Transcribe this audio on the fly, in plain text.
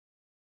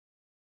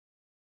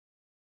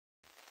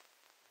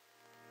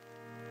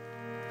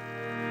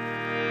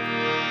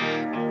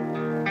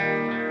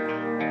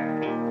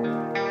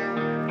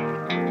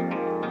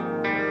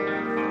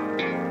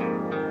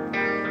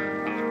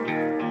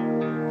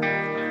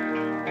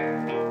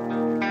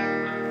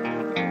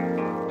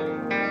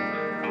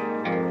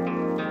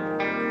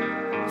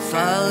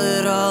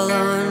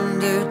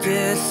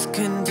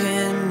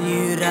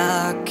discontinued.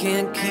 I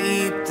can't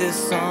keep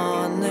this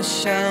on the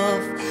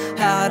shelf.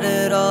 Had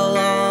it all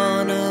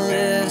on a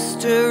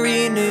list to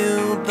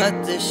renew,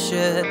 but this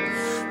shit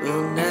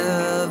will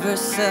never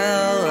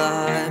sell.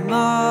 I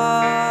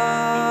might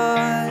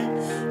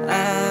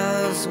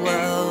as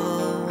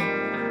well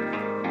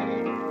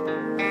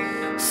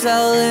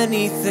sell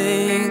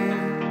anything,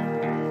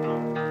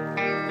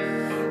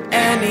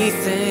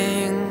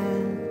 anything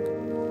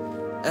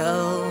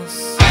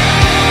else.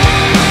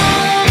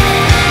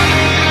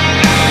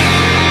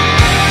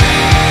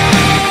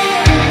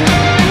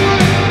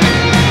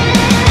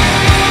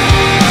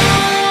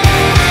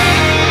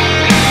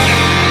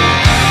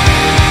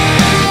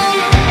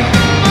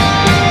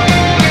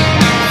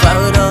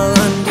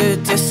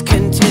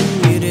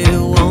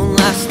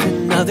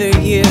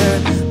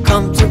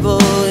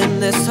 Comfortable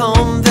in this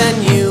home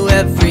venue,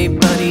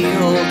 everybody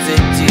holds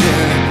it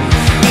dear.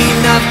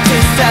 Enough to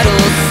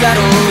settle,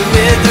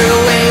 wither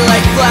away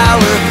like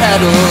flower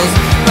petals.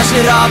 Brush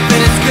it off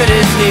and it's good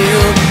as new.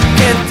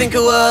 Can't think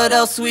of what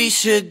else we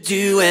should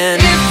do.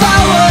 And if I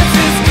was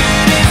as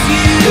good as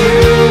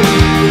you,